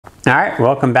All right,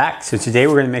 welcome back. So today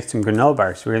we're gonna make some granola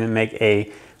bars. We're gonna make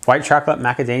a white chocolate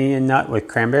macadamia nut with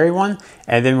cranberry one,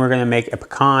 and then we're gonna make a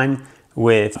pecan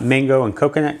with mango and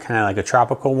coconut, kind of like a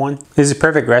tropical one. This is a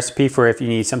perfect recipe for if you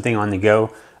need something on the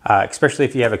go, especially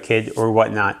if you have a kid or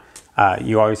whatnot.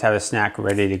 You always have a snack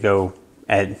ready to go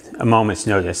at a moment's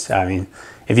notice. I mean,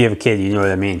 if you have a kid, you know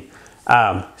what I mean.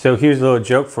 So here's a little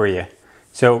joke for you.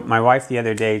 So my wife the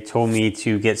other day told me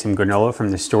to get some granola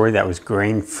from the store that was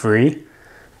grain-free.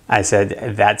 I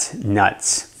said, that's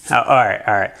nuts. Oh, all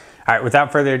right.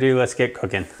 Without further ado, let's get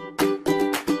cooking.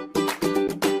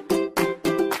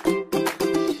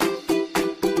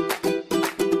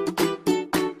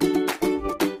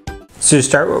 So to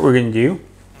start, what we're going to do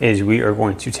is we are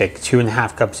going to take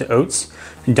 2.5 cups of oats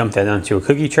and dump that onto a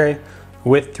cookie tray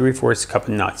with 3/4 cup of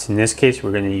nuts. In this case, we're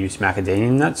going to use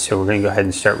macadamia nuts. So we're going to go ahead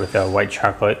and start with a white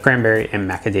chocolate, cranberry, and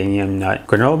macadamia nut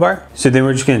granola bar. So then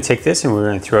we're just going to take this and we're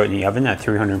going to throw it in the oven at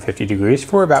 350 degrees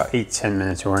for about 8 to 10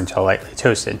 minutes or until lightly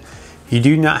toasted. You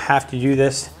do not have to do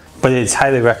this, but it's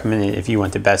highly recommended if you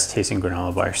want the best tasting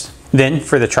granola bars. Then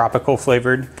for the tropical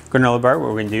flavored granola bar, what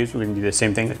we're going to do is we're going to do the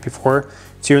same thing as before.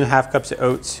 2.5 cups of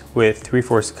oats with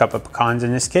 3/4 cup of pecans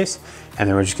in this case. And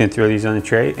then we're just going to throw these on the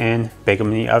tray and bake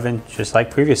them in the oven just like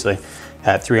previously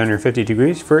at 350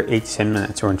 degrees for 8 to 10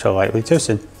 minutes or until lightly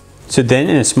toasted. So then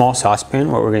in a small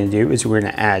saucepan, what we're going to do is we're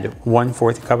going to add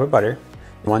 1/4 cup of butter,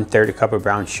 1/3 cup of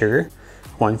brown sugar,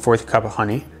 1/4 cup of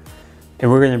honey,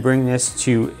 and we're going to bring this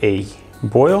to a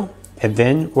boil. And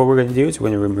then what we're going to do is we're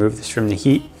going to remove this from the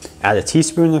heat, add a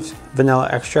teaspoon of vanilla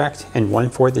extract and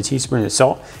 1/4 teaspoon of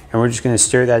salt, and we're just going to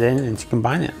stir that in and to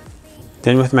combine it.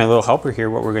 Then with my little helper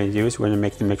here, what we're going to do is we're going to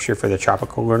make the mixture for the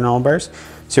tropical granola bars.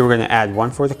 So we're going to add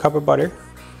 1/4 cup of butter,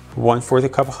 1/4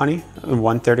 cup of honey, and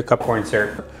 1/3 cup corn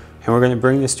syrup. And we're going to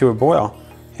bring this to a boil.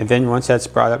 And then once that's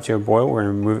brought up to a boil, we're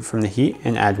going to remove it from the heat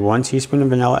and add 1 teaspoon of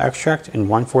vanilla extract and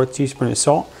 1/4 teaspoon of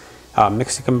salt.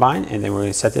 Mix to combine, and then we're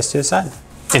going to set this to the side.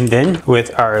 And then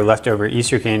with our leftover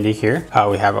Easter candy here,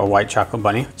 we have a white chocolate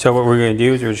bunny. So what we're going to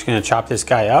do is we're just going to chop this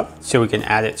guy up so we can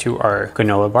add it to our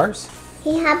granola bars.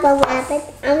 We have a rabbit.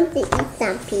 I want to eat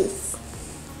some piece.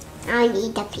 I want to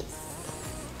eat a piece.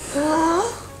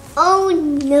 Oh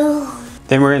no.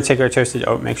 Then we're going to take our toasted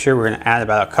oat mixture. We're going to add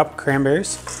about a cup of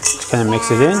cranberries. Just kind of mix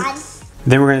it in.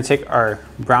 Then we're going to take our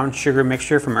brown sugar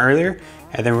mixture from earlier,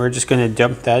 and then we're just going to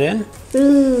dump that in.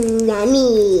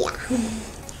 Yummy.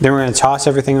 Then we're going to toss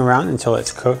everything around until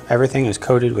everything is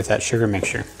coated with that sugar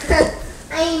mixture.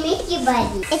 I miss you,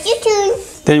 buddy. It's your turn.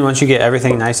 Then once you get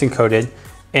everything nice and coated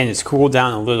and it's cooled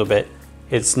down a little bit,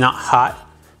 it's not hot,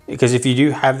 because if you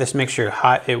do have this mixture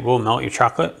hot, it will melt your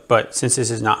chocolate. But since this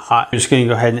is not hot, we're just going to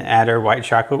go ahead and add our white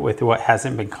chocolate with what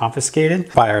hasn't been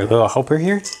confiscated by our little helper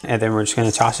here. And then we're just going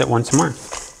to toss it once more.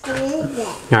 What is it?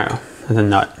 All right, the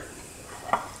nut.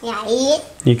 Yeah, eat it.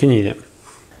 You can eat it.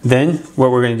 Then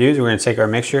what we're going to do is we're going to take our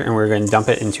mixture and we're going to dump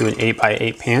it into an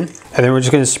 8x8 pan. And then we're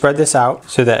just going to spread this out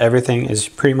so that everything is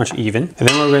pretty much even. And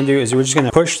then what we're going to do is we're just going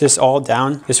to push this all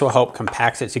down. This will help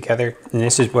compact it together. And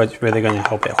this is what's really going to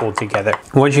help it hold together.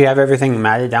 Once you have everything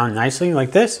matted down nicely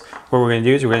like this, what we're going to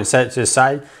do is we're going to set it to the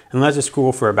side and let it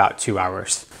cool for about 2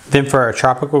 hours. Then for our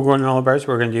tropical granola bars,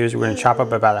 what we're going to do is we're going to chop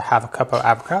up about 1/2 cup of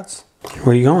apricots.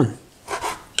 Where are you going?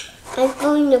 I'm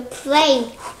going to play.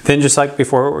 Then just like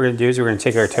before, what we're going to do is we're going to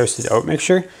take our toasted oat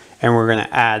mixture and we're going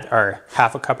to add our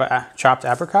 1/2 cup of chopped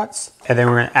apricots. And then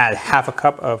we're going to add 1/2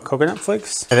 cup of coconut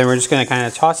flakes. And then we're just going to kind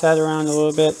of toss that around a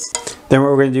little bit. Then what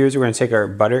we're going to do is we're going to take our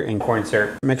butter and corn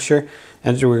syrup mixture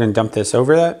and so we're going to dump this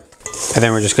over that. And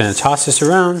then we're just going to toss this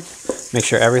around, make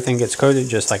sure everything gets coated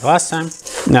just like last time.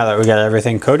 Now that we got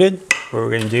everything coated, what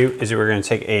we're going to do is we're going to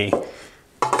take a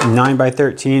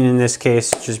 9x13 in this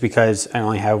case, just because I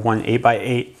only have one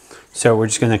 8x8. So we're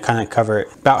just going to kind of cover it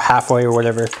about halfway or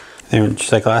whatever. And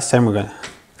just like last time, we're going to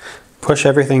push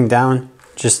everything down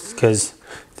just because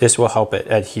this will help it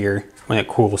adhere when it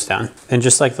cools down. And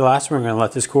just like the last one, we're going to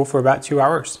let this cool for about 2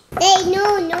 hours. Hey, no.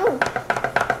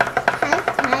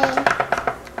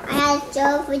 I have to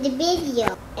show for the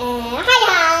video. And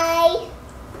hi.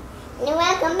 And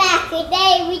welcome back.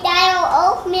 Today we got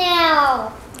our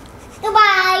oatmeal.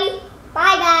 Goodbye.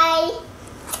 Bye.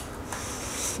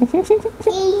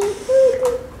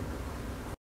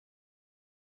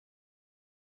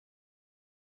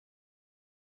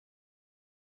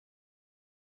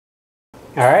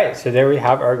 All right, so there we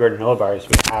have our granola bars.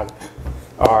 We have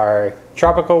our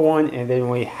tropical one, and then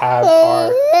we have our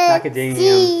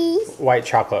macadamia white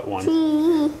chocolate one.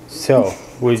 So,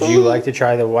 would you like to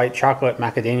try the white chocolate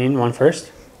macadamia one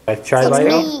first? Like to try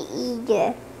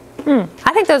it?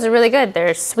 I think those are really good.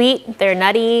 They're sweet, they're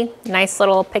nutty, nice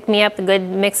little pick-me-up, a good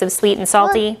mix of sweet and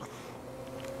salty.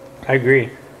 I agree.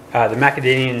 The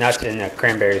macadamia nuts and the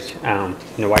cranberries and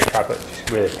the white chocolate just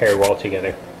really pair well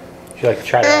together. Would you like to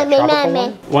try the tropical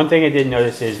one? One thing I did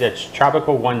notice is that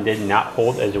tropical one did not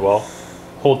hold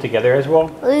together as well.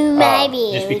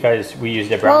 Just because we used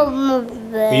the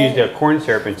corn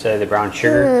syrup instead of the brown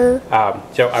sugar.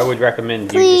 So I would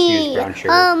recommend you just use brown sugar.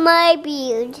 Oh my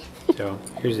beard. So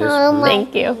here's this one.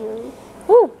 Thank you.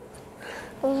 Woo.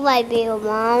 Oh my beard,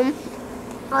 Mom.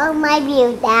 Oh my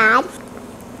beard, Dad.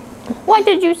 What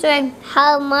did you say?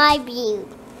 How my beard.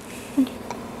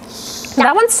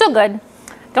 That one's still good.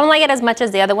 Don't like it as much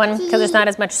as the other one because there's not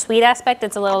as much sweet aspect.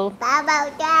 It's a little, How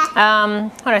about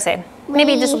that? what do I say?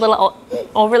 Maybe just a little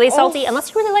overly salty.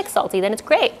 Unless you really like salty, then it's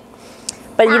great.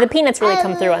 But the peanuts really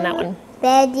come through on that one.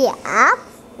 Ready up.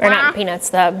 Or not peanuts,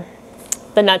 the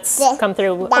nuts come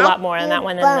through a lot more on that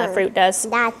one than the fruit does.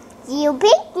 That's you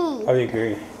picky. I would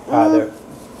agree.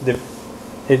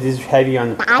 It is heavy on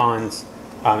the pecans.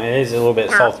 It is a little bit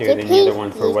saltier than the other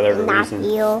one for whatever reason.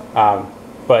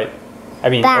 But I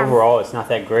mean, overall, it's not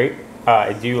that great.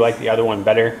 I do like the other one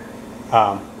better.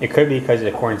 It could be because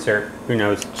of the corn syrup. Who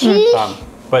knows?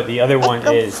 But the other one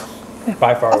is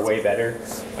by far way better.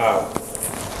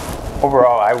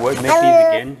 Overall, I would make these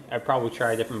again. I'd probably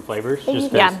try different flavors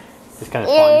just because it's kind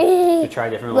of fun to try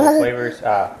different little flavors.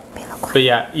 But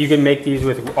yeah, you can make these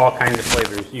with all kinds of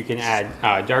flavors. You can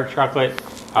add dark chocolate,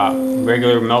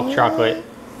 regular milk chocolate.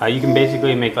 You can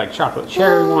basically make like chocolate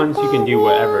cherry ones. You can do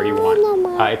whatever you want.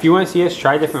 If you want to see us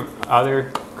try different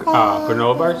other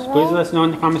granola bars, please let us know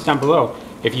in the comments down below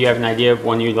if you have an idea of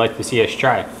one you'd like to see us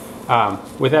try.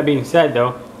 With that being said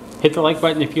though, hit the like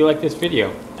button if you like this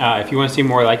video. If you want to see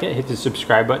more like it, hit the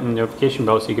subscribe button and notification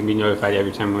bell so you can be notified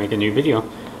every time we make a new video.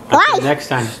 Until next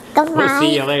time, we'll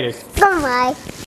see you later. Bye.